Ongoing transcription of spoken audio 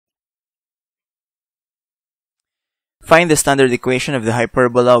Find the standard equation of the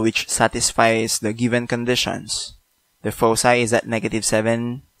hyperbola which satisfies the given conditions. The foci is at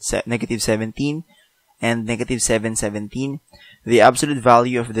 -17 and -717. The absolute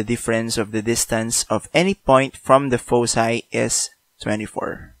value of the difference of the distance of any point from the foci is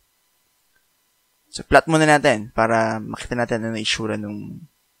 24. So, plot muna natin para makita natin ano itsura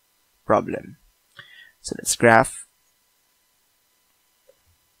ng problem. So, let's graph.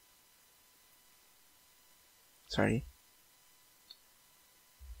 Sorry.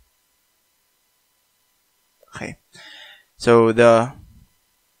 Okay. So, the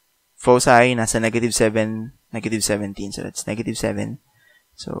foci nasa -7, -17. So, that's -7.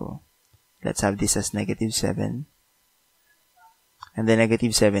 So, let's have this as -7. And then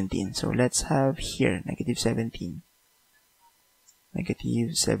 -17. So, let's have here -17.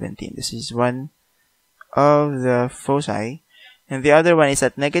 -17. This is one of the foci. And the other one is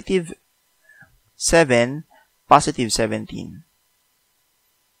at -7, +17.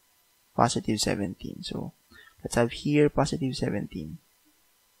 +17. So, let's have here +17.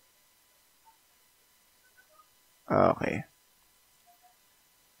 Okay.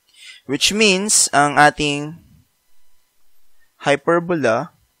 Which means, ang ating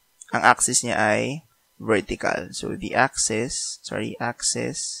hyperbola, ang axis niya ay vertical. So, the axis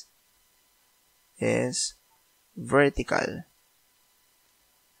is vertical.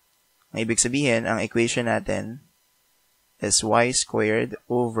 Ang ibig sabihin, ang equation natin is y squared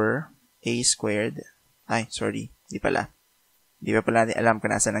over a squared. Ay, sorry. Di pa pala natin alam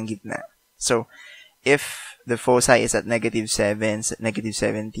kung nasa ng gitna. So, if the foci is at -7,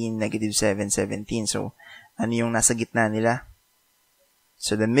 -17, -717. So, ano yung nasa gitna nila?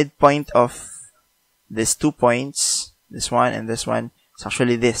 So, the midpoint of these 2 points, this one and this one, is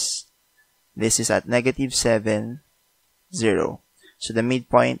actually this. This is at -7, 0. So, the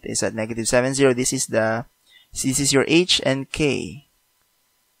midpoint is at -7, 0. This is your h and k.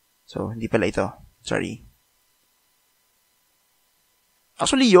 So, hindi pala ito. Sorry.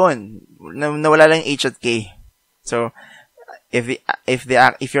 Actually, yon. Nawala lang h at k. So, if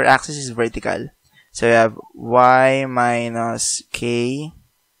your axis is vertical, so you have y minus k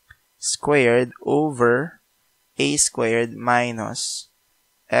squared over a squared minus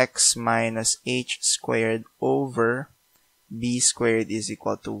x minus h squared over b squared is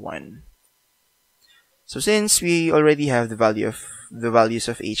equal to 1. So, since we already have the values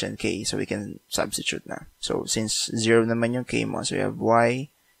of h and k, so we can substitute na. So, since 0 naman yung k mo, so we have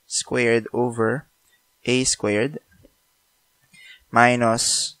y squared over a squared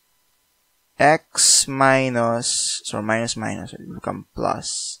minus x minus, so minus, so it will become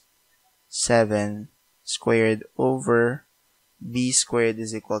plus 7 squared over b squared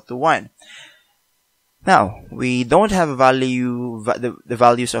is equal to 1. Now, we don't have the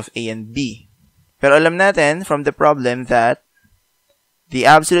values of a and b. Pero alam natin from the problem that the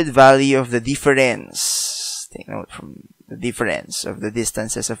absolute value of the difference, take note from the difference of the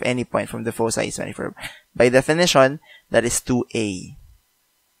distances of any point from the foci is 24. By definition, that is 2a.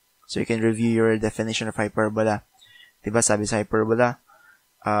 So you can review your definition of hyperbola. Diba sabi sa hyperbola,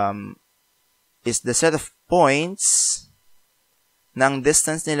 is the set of points ng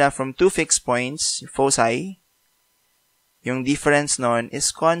distance nila from two fixed points, foci, yung difference nun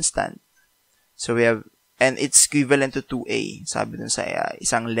is constant. So we have, and it's equivalent to 2a. Sabi dun sa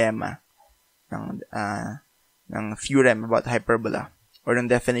isang lemma ng theorem about hyperbola or ng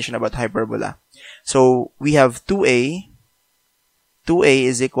definition about hyperbola. So we have 2a. 2a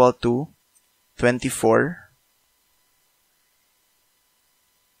is equal to 24.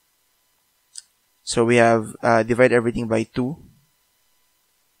 So we have divide everything by 2.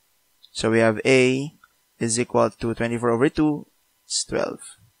 So we have a is equal to 24 over 2. It's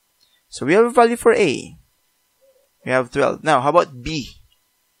 12. So we have a value for a. We have 12. Now, how about b?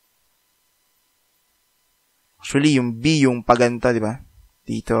 Actually, yung b, yung paganto, di ba?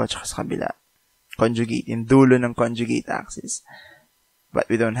 Dito, at saka sa kabila. Conjugate. Yung dulo ng conjugate axis. But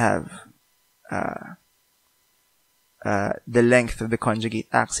we don't have the length of the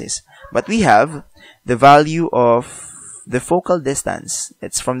conjugate axis. But we have the value of the focal distance.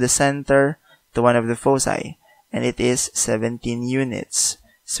 It's from the center to one of the foci. And it is 17 units.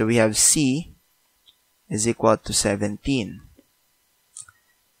 So we have C is equal to 17.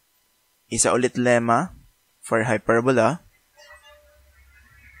 Isa ulit lemma for hyperbola.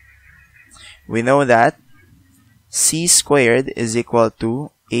 We know that C squared is equal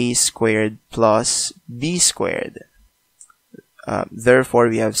to A squared plus B squared. Therefore,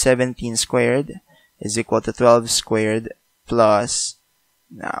 we have 17 squared is equal to 12 squared plus,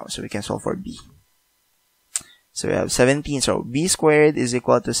 now, so we can solve for B. So we have 17, so B squared is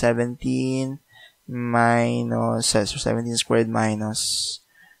equal to 17 minus, so 17 squared minus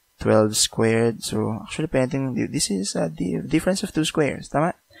 12 squared. So, actually, this is the difference of two squares.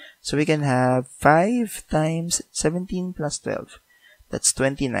 Tama? So, we can have 5 times 17 plus 12. That's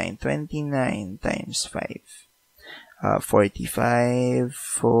 29. 29 times 5. 45.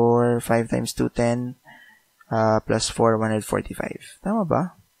 5 times 2, 10. Plus 4, 145. Tama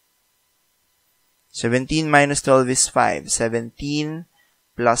ba? 17 minus 12 is 5. 17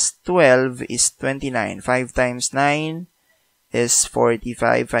 plus 12 is 29. 5 times 9 is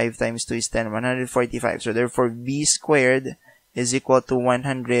 45. 5 times 2 is 10. 145. So, therefore, b squared is equal to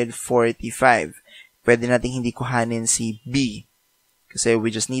 145. Pwede natin hindi kuhanin si b. Kasi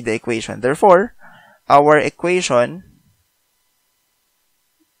we just need the equation. Therefore, our equation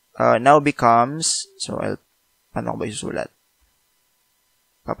now becomes, so, paano ko ba isusulat?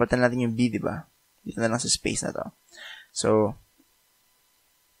 Papalitan natin yung b, di ba? Dito na lang sa space na to. So,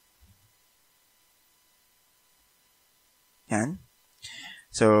 yan.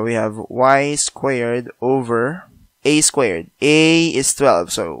 So, we have y squared over a squared. A is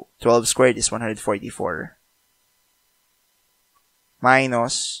 12. So, 12 squared is 144.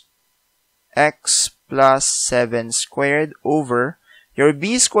 Minus x plus 7 squared over your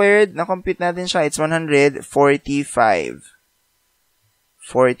b squared, na-compute natin siya, it's 145.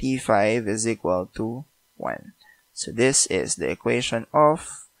 45 is equal to 1. So, this is the equation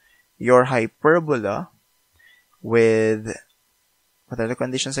of your hyperbola with, what are the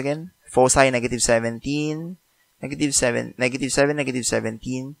conditions again? Foci negative 17, negative 7, negative 7, negative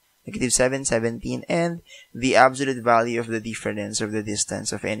 17, negative 7, 17, and the absolute value of the difference of the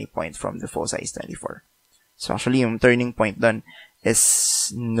distance of any point from the foci is 24. So, actually, yung turning point done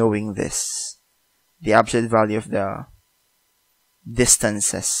is knowing this. The absolute value of the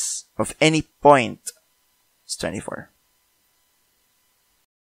distances of any point is 24.